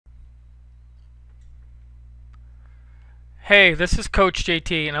Hey, this is Coach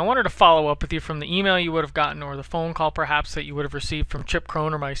JT, and I wanted to follow up with you from the email you would have gotten or the phone call perhaps that you would have received from Chip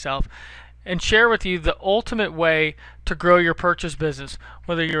Crone or myself, and share with you the ultimate way to grow your purchase business,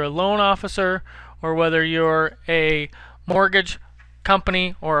 whether you're a loan officer or whether you're a mortgage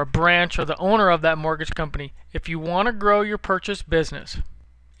company or a branch or the owner of that mortgage company. If you want to grow your purchase business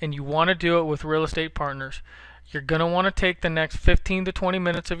and you want to do it with real estate partners, you're going to want to take the next 15 to 20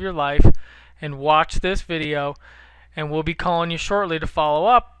 minutes of your life and watch this video, and we'll be calling you shortly to follow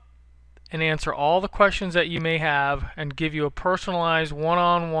up and answer all the questions that you may have and give you a personalized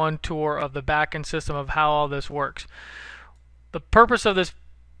one-on-one tour of the back-end system of how all this works. The purpose of this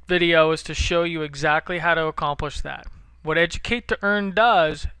video is to show you exactly how to accomplish that. What Educate2earn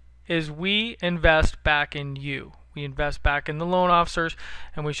does is we invest back in you. We invest back in the loan officers,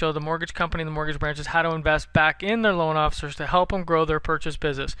 and we show the mortgage company and the mortgage branches how to invest back in their loan officers to help them grow their purchase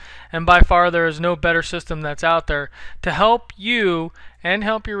business. And by far, there is no better system that's out there to help you and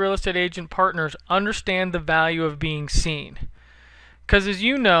help your real estate agent partners understand the value of being seen. Because as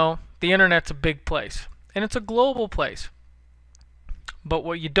you know, the internet's a big place, and it's a global place. But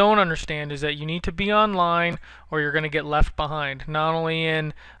what you don't understand is that you need to be online or you're going to get left behind, not only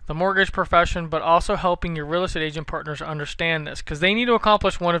in the mortgage profession but also helping your real estate agent partners understand this, because they need to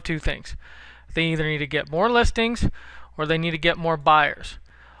accomplish one of two things. They either need to get more listings or they need to get more buyers.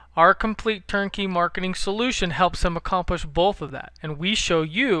 Our complete turnkey marketing solution helps them accomplish both of that, and we show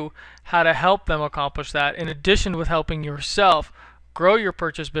you how to help them accomplish that, in addition with helping yourself grow your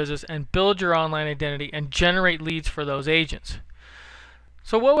purchase business and build your online identity and generate leads for those agents.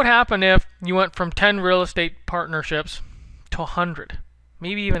 So what would happen if you went from 10 real estate partnerships to 100,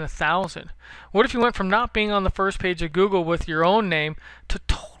 maybe even 1,000? What if you went from not being on the first page of Google with your own name to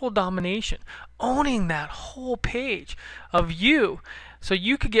total domination, owning that whole page of you, so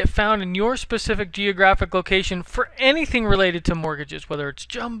you could get found in your specific geographic location for anything related to mortgages, whether it's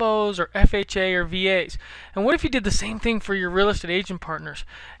jumbos or FHA or VAs? And what if you did the same thing for your real estate agent partners?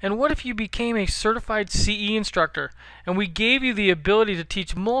 And what if you became a certified CE instructor and we gave you the ability to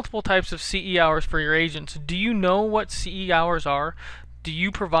teach multiple types of CE hours for your agents? Do you know what CE hours are? Do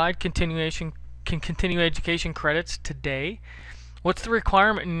you provide continuing education credits today? What's the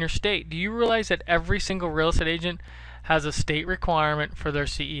requirement in your state? Do you realize that every single real estate agent has a state requirement for their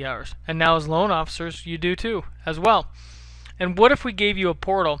CE hours? And now as loan officers, you do too as well. And what if we gave you a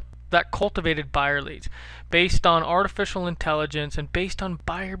portal that cultivated buyer leads based on artificial intelligence and based on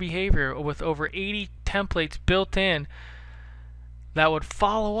buyer behavior with over 80 templates built in that would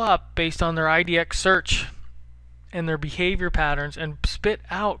follow up based on their IDX search and their behavior patterns and spit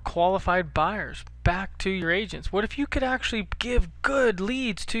out qualified buyers back to your agents? What if you could actually give good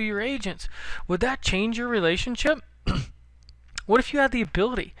leads to your agents? Would that change your relationship? What if you had the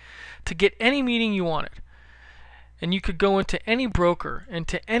ability to get any meeting you wanted, and you could go into any broker and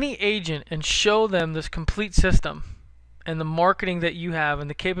to any agent and show them this complete system and the marketing that you have and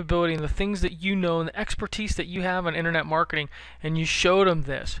the capability and the things that you know and the expertise that you have on internet marketing, and you showed them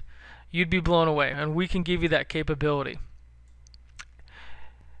this? You'd be blown away, and we can give you that capability.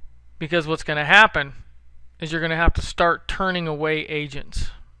 Because what's going to happen is you're going to have to start turning away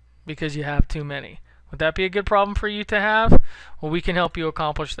agents because you have too many. Would that be a good problem for you to have? Well, we can help you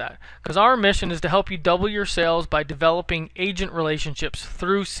accomplish that, because our mission is to help you double your sales by developing agent relationships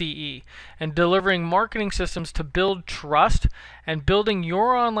through CE and delivering marketing systems to build trust and building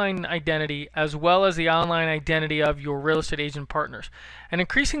your online identity as well as the online identity of your real estate agent partners, and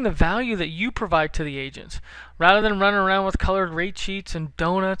increasing the value that you provide to the agents. Rather than running around with colored rate sheets and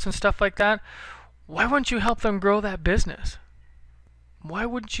donuts and stuff like that, why wouldn't you help them grow that business? Why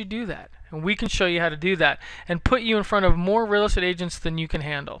wouldn't you do that? And we can show you how to do that and put you in front of more real estate agents than you can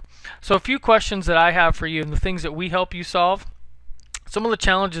handle. So a few questions that I have for you and the things that we help you solve. Some of the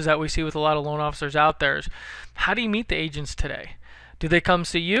challenges that we see with a lot of loan officers out there is, how do you meet the agents today? Do they come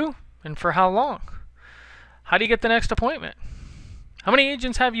see you? And for how long? How do you get the next appointment? How many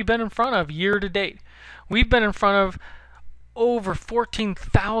agents have you been in front of year to date? We've been in front of over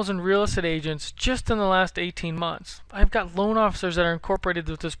 14,000 real estate agents just in the last 18 months. I've got loan officers that are incorporated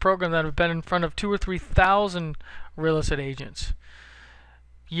with this program that have been in front of 2,000 or 3,000 real estate agents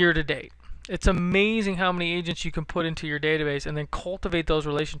year to date. It's amazing how many agents you can put into your database and then cultivate those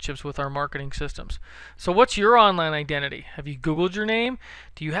relationships with our marketing systems. So what's your online identity? Have you Googled your name?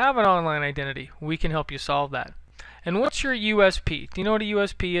 Do you have an online identity? We can help you solve that. And what's your USP? Do you know what a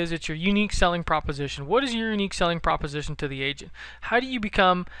USP is? It's your unique selling proposition. What is your unique selling proposition to the agent? How do you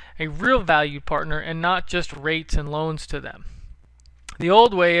become a real valued partner and not just rates and loans to them? The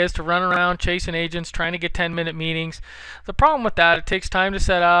old way is to run around chasing agents, trying to get 10-minute meetings. The problem with that, it takes time to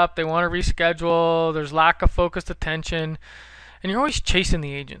set up, they want to reschedule, there's lack of focused attention, and you're always chasing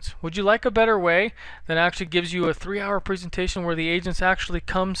the agents. Would you like a better way that actually gives you a 3-hour presentation where the agents actually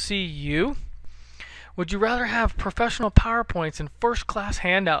come see you? Would you rather have professional PowerPoints and first-class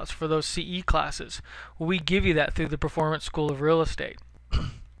handouts for those CE classes? Well, we give you that through the Performance School of Real Estate.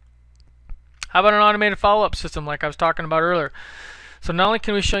 How about an automated follow-up system like I was talking about earlier? So not only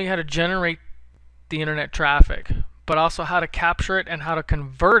can we show you how to generate the internet traffic, but also how to capture it and how to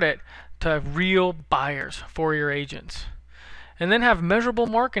convert it to real buyers for your agents. And then have measurable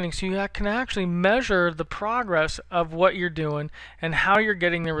marketing so you can actually measure the progress of what you're doing and how you're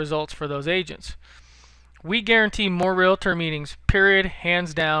getting the results for those agents. We guarantee more realtor meetings, period,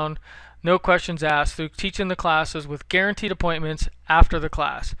 hands down, no questions asked, through teaching the classes with guaranteed appointments after the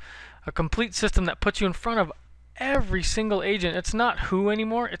class. A complete system that puts you in front of every single agent. It's not who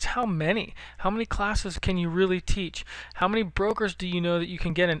anymore, it's how many. How many classes can you really teach? How many brokers do you know that you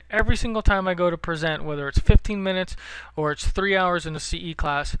can get in every single time I go to present, whether it's 15 minutes or it's 3 hours in a CE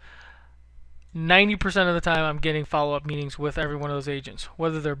class? 90% of the time I'm getting follow-up meetings with every one of those agents,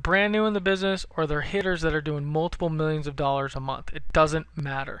 whether they're brand new in the business or they're hitters that are doing multiple millions of dollars a month. It doesn't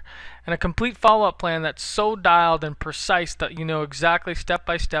matter. And a complete follow-up plan that's so dialed and precise that you know exactly step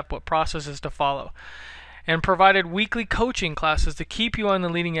by step what processes to follow. And provided weekly coaching classes to keep you on the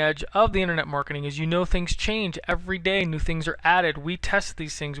leading edge of the internet marketing. As you know, things change every day, new things are added. We test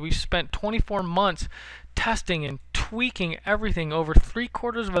these things. We've spent 24 months testing and tweaking everything, over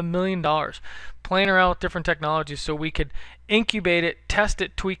 $750,000 playing around with different technologies so we could incubate it, test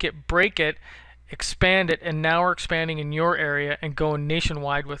it, tweak it, break it, expand it, and now we're expanding in your area and going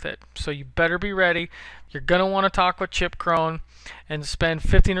nationwide with it. So you better be ready. You're going to want to talk with Chip Crone and spend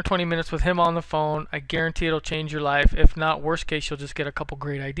 15 or 20 minutes with him on the phone. I guarantee it'll change your life. If not, worst case, you'll just get a couple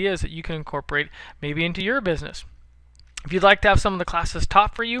great ideas that you can incorporate maybe into your business. If you'd like to have some of the classes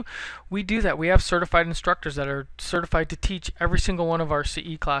taught for you, we do that. We have certified instructors that are certified to teach every single one of our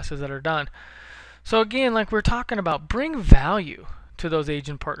CE classes that are done. So again, like we're talking about, bring value to those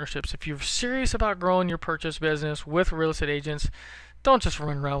agent partnerships. If you're serious about growing your purchase business with real estate agents, don't just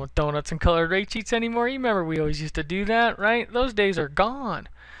run around with donuts and colored rate sheets anymore. You remember we always used to do that, right? Those days are gone.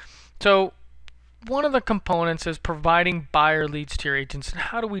 So one of the components is providing buyer leads to your agents. And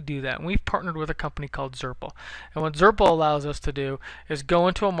how do we do that? And we've partnered with a company called Zerpal. And what Zerpal allows us to do is go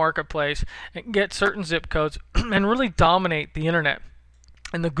into a marketplace and get certain zip codes and really dominate the internet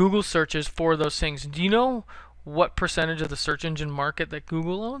and the Google searches for those things. Do you know what percentage of the search engine market that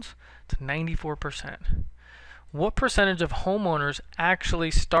Google owns? It's 94%. What percentage of homeowners actually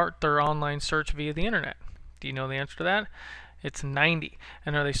start their online search via the internet? Do you know the answer to that? It's 90.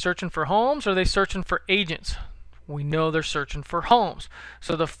 And are they searching for homes or are they searching for agents? We know they're searching for homes.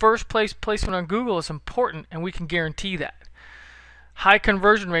 So the first placement on Google is important, and we can guarantee that. High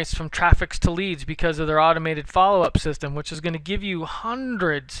conversion rates from traffics to leads because of their automated follow-up system, which is going to give you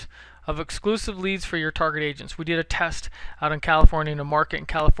hundreds of exclusive leads for your target agents. We did a test out in California, in a market in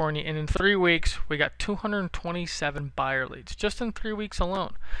California, and in 3 weeks we got 227 buyer leads just in 3 weeks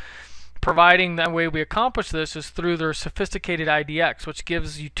alone. Providing that way we accomplish this is through their sophisticated IDX, which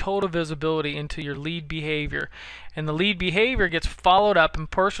gives you total visibility into your lead behavior. And the lead behavior gets followed up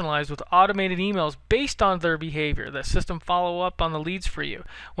and personalized with automated emails based on their behavior. The system follow up on the leads for you.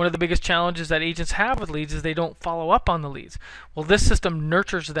 One of the biggest challenges that agents have with leads is they don't follow up on the leads. Well, this system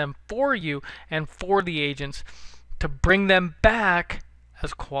nurtures them for you and for the agents to bring them back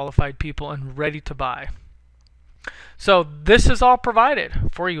as qualified people and ready to buy. So this is all provided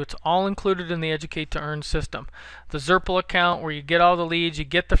for you. It's all included in the educate2earn system. The Zerpal account where you get all the leads, you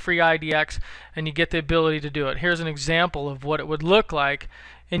get the free IDX, and you get the ability to do it. Here's an example of what it would look like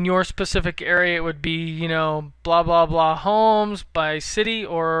in your specific area. It would be, you know, blah, blah, blah homes by city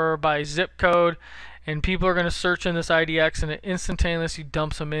or by zip code. And people are going to search in this IDX and it instantaneously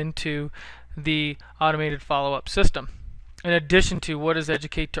dumps them into the automated follow-up system. In addition to what does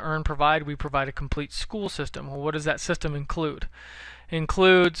educate2earn provide, we provide a complete school system. Well, what does that system include? It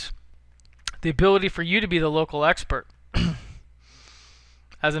includes the ability for you to be the local expert.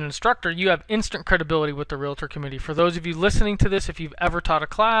 As an instructor, you have instant credibility with the realtor community. For those of you listening to this, if you've ever taught a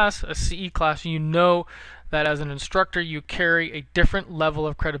class, a CE class, you know that as an instructor you carry a different level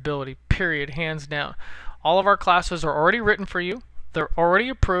of credibility, period, hands down. All of our classes are already written for you. They're already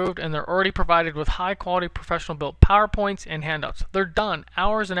approved, and they're already provided with high-quality, professional-built PowerPoints and handouts. They're done.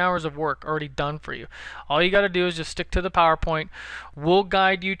 Hours and hours of work already done for you. All you got to do is just stick to the PowerPoint. We'll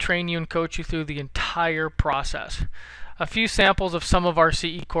guide you, train you, and coach you through the entire process. a few samples of some of our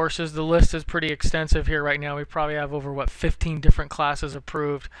CE courses. The list is pretty extensive here right now. We probably have over 15 different classes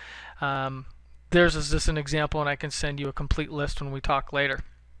approved. Theirs is just an example, and I can send you a complete list when we talk later.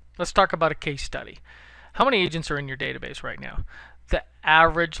 Let's talk about a case study. How many agents are in your database right now? The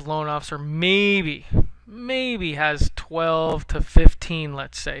average loan officer maybe has 12 to 15,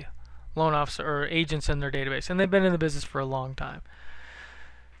 let's say, loan officer or agents in their database, and they've been in the business for a long time.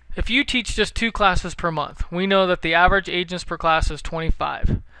 If you teach just 2 classes per month, we know that the average agents per class is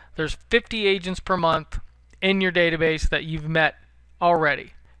 25. There's 50 agents per month in your database that you've met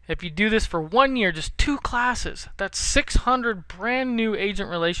already. If you do this for 1 year, just 2 classes, that's 600 brand new agent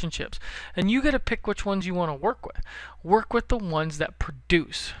relationships. And you got to pick which ones you want to work with. Work with the ones that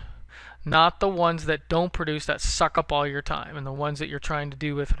produce, not the ones that don't produce, that suck up all your time, and the ones that you're trying to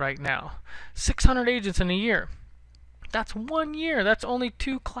do with right now. 600 agents in a year. That's 1 year. That's only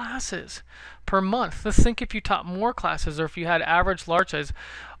 2 classes per month. Let's think if you taught more classes, or if you had average large size.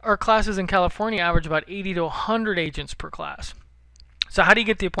 Our classes in California average about 80 to 100 agents per class. So how do you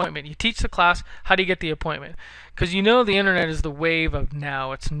get the appointment? You teach the class. How do you get the appointment? Because you know the internet is the wave of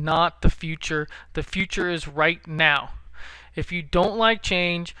now. It's not the future. The future is right now. If you don't like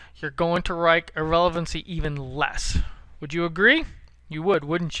change, you're going to like irrelevancy even less. Would you agree? You would,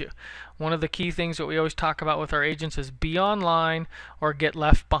 wouldn't you? One of the key things that we always talk about with our agents is be online or get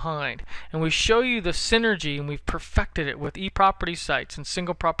left behind. And we show you the synergy, and we've perfected it with e-property sites and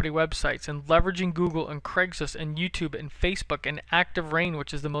single property websites, and leveraging Google and Craigslist and YouTube and Facebook and Active Rain,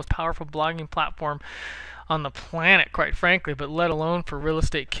 which is the most powerful blogging platform on the planet, quite frankly, but let alone for real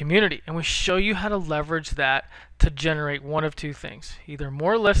estate community. And we show you how to leverage that to generate one of 2 things: either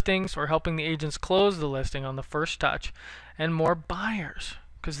more listings, or helping the agents close the listing on the first touch, and more buyers,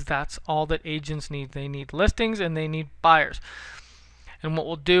 because that's all that agents need. They need listings and they need buyers. And what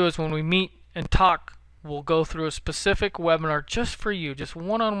we'll do is when we meet and talk, we'll go through a specific webinar just for you, just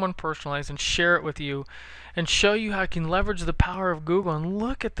one-on-one personalized, and share it with you and show you how you can leverage the power of Google, and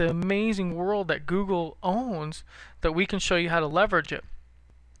look at the amazing world that Google owns, that we can show you how to leverage it.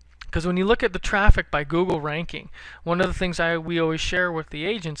 Because when you look at the traffic by Google ranking, one of the things we always share with the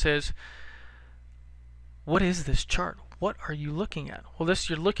agents is, what is this chart? What are you looking at? Well,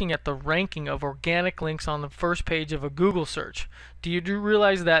 you're looking at the ranking of organic links on the first page of a Google search. Do you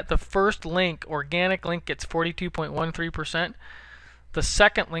realize that the first link, organic link, gets 42.13%? The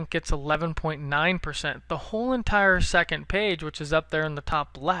second link gets 11.9%. The whole entire second page, which is up there in the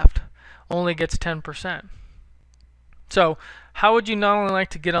top left, only gets 10%. So how would you not only like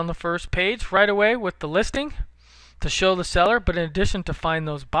to get on the first page right away with the listing to show the seller, but in addition to find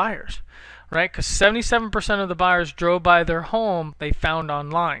those buyers? Right? Because 77% of the buyers drove by their home they found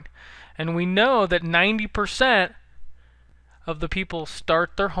online. And we know that 90% of the people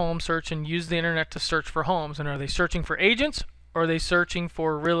start their home search and use the internet to search for homes. And are they searching for agents, or are they searching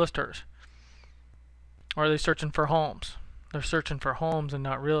for realtors? Or are they searching for homes? They're searching for homes and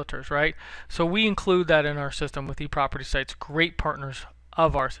not realtors, right? So we include that in our system with eProperty Sites, great partners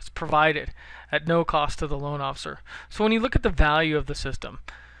of ours. It's provided at no cost to the loan officer. So when you look at the value of the system,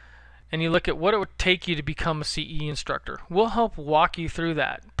 and you look at what it would take you to become a CE instructor, we'll help walk you through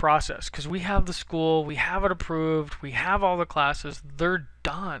that process, because we have the school, we have it approved, we have all the classes, they're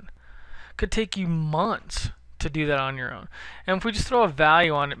done. Could take you months to do that on your own. And if we just throw a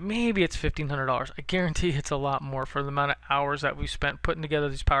value on it, maybe it's $1,500. I guarantee it's a lot more for the amount of hours that we spent putting together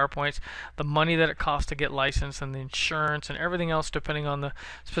these PowerPoints, the money that it costs to get licensed, and the insurance and everything else depending on the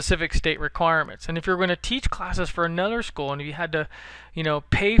specific state requirements. And if you're going to teach classes for another school, and if you had to,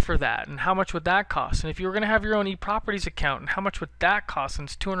 pay for that, and how much would that cost? And if you were going to have your own eProperties account, and how much would that cost? And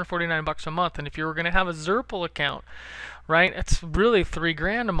it's $249 a month. And if you were going to have a Zerpal account, right, it's really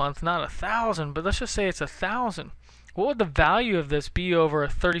 $3,000 a month, not $1,000, but let's just say it's $1,000. What would the value of this be over a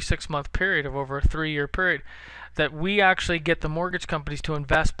 36-month period, of over a 3-year period, that we actually get the mortgage companies to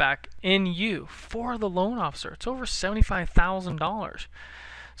invest back in you for the loan officer? It's over $75,000.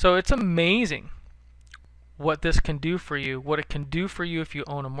 So it's amazing what this can do for you, what it can do for you if you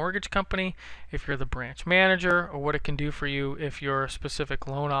own a mortgage company, if you're the branch manager, or what it can do for you if you're a specific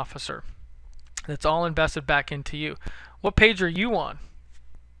loan officer. That's all invested back into you. What page are you on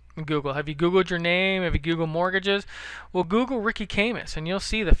in Google? Have you Googled your name? Have you Googled mortgages? Well, Google Ricky Camus, and you'll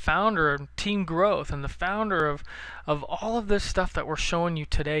see the founder of Team Growth and the founder of all of this stuff that we're showing you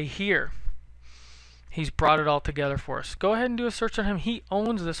today here. He's brought it all together for us. Go ahead and do a search on him. He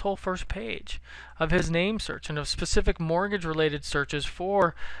owns this whole first page of his name search and of specific mortgage related searches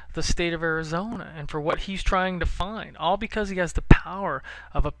for the state of Arizona and for what he's trying to find, all because he has the power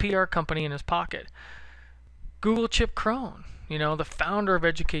of a PR company in his pocket. Google Chip Crone, the founder of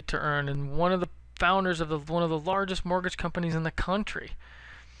Educate2earn, and one of the founders of one of the largest mortgage companies in the country.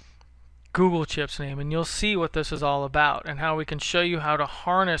 Google Chip's name, and you'll see what this is all about and how we can show you how to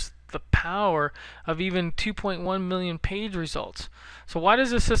harness the power of even 2.1 million page results. So why does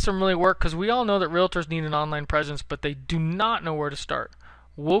this system really work? Because we all know that realtors need an online presence, but they do not know where to start.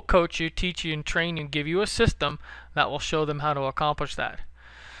 We'll coach you, teach you, and train you, and give you a system that will show them how to accomplish that.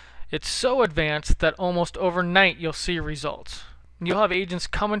 It's so advanced that almost overnight you'll see results. You'll have agents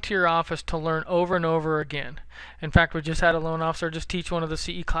come into your office to learn over and over again. In fact, we just had a loan officer just teach one of the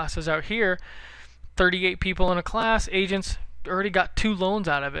CE classes out here. 38 people in a class, agents already got 2 loans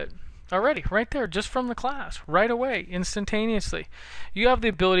out of it. Already, right there, just from the class, right away, instantaneously. You have the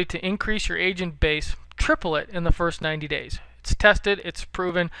ability to increase your agent base, triple it in the first 90 days. It's tested, it's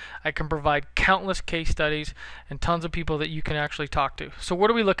proven. I can provide countless case studies and tons of people that you can actually talk to. So what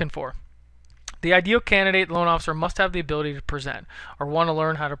are we looking for? The ideal candidate loan officer must have the ability to present or want to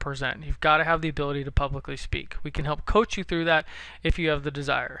learn how to present. You've got to have the ability to publicly speak. We can help coach you through that if you have the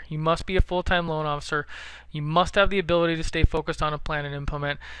desire. You must be a full-time loan officer. You must have the ability to stay focused on a plan and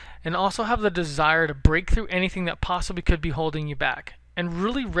implement, and also have the desire to break through anything that possibly could be holding you back, and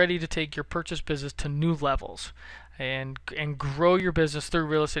really ready to take your purchase business to new levels and grow your business through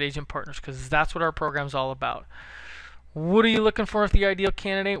real estate agent partners, because that's what our program's all about. What are you looking for with the ideal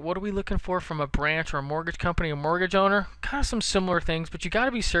candidate? What are we looking for from a branch or a mortgage company, a mortgage owner? Kind of some similar things, but you got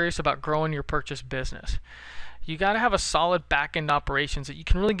to be serious about growing your purchase business. You got to have a solid back-end operations that you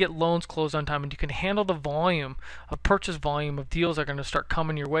can really get loans closed on time, and you can handle the volume of purchase volume of deals that are going to start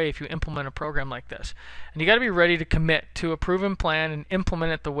coming your way if you implement a program like this. And you got to be ready to commit to a proven plan and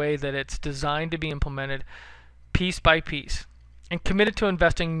implement it the way that it's designed to be implemented, piece by piece, and committed to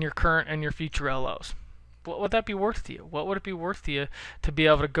investing in your current and your future LOs. What would that be worth to you? What would it be worth to you to be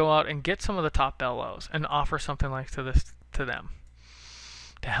able to go out and get some of the top LOs and offer something like this to them?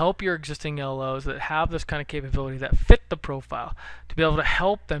 To help your existing LOs that have this kind of capability, that fit the profile, to be able to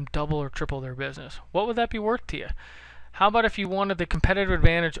help them double or triple their business. What would that be worth to you? How about if you wanted the competitive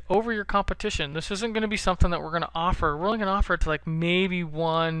advantage over your competition? This isn't going to be something that we're going to offer. We're only going to offer it to like maybe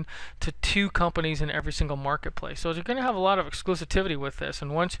 1 to 2 companies in every single marketplace. So you're going to have a lot of exclusivity with this.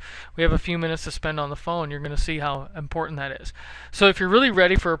 And once we have a few minutes to spend on the phone, you're going to see how important that is. So if you're really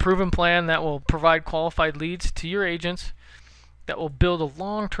ready for a proven plan that will provide qualified leads to your agents, that will build a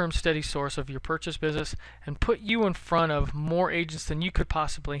long-term steady source of your purchase business and put you in front of more agents than you could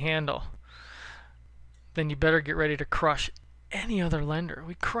possibly handle, then you better get ready to crush any other lender.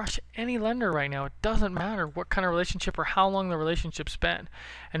 We crush any lender right now. It doesn't matter what kind of relationship or how long the relationship's been,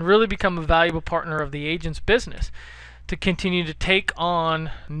 and really become a valuable partner of the agent's business to continue to take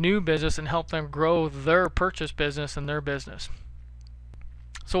on new business and help them grow their purchase business and their business.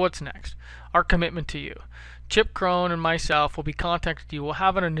 So what's next? Our commitment to you. Chip Crone and myself will be contacting you. We'll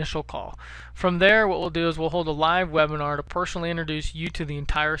have an initial call. From there, what we'll do is we'll hold a live webinar to personally introduce you to the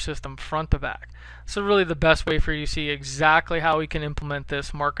entire system front to back. So really the best way for you to see exactly how we can implement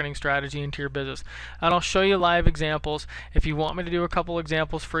this marketing strategy into your business. And I'll show you live examples. If you want me to do a couple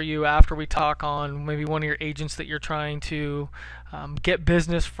examples for you after we talk on maybe one of your agents that you're trying to get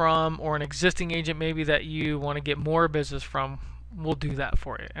business from, or an existing agent maybe that you want to get more business from, we'll do that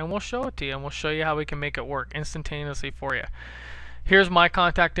for you, and we'll show it to you, and we'll show you how we can make it work instantaneously for you. Here's my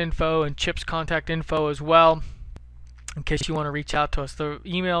contact info and Chip's contact info as well, in case you want to reach out to us. The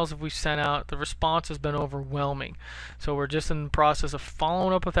emails that we've sent out, the response has been overwhelming, so we're just in the process of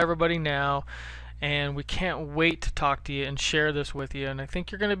following up with everybody now, and we can't wait to talk to you and share this with you. And I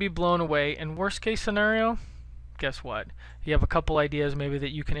think you're going to be blown away. And worst case scenario, guess what? You have a couple ideas maybe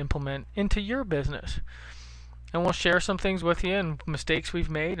that you can implement into your business. And we'll share some things with you, and mistakes we've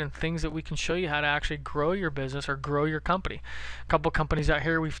made, and things that we can show you how to actually grow your business or grow your company. A couple companies out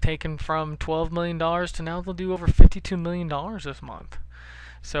here we've taken from $12 million to now they'll do over $52 million this month.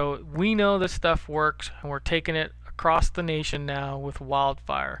 So we know this stuff works, and we're taking it across the nation now with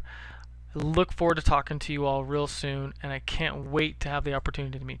wildfire. I look forward to talking to you all real soon, and I can't wait to have the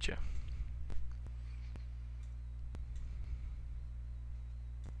opportunity to meet you.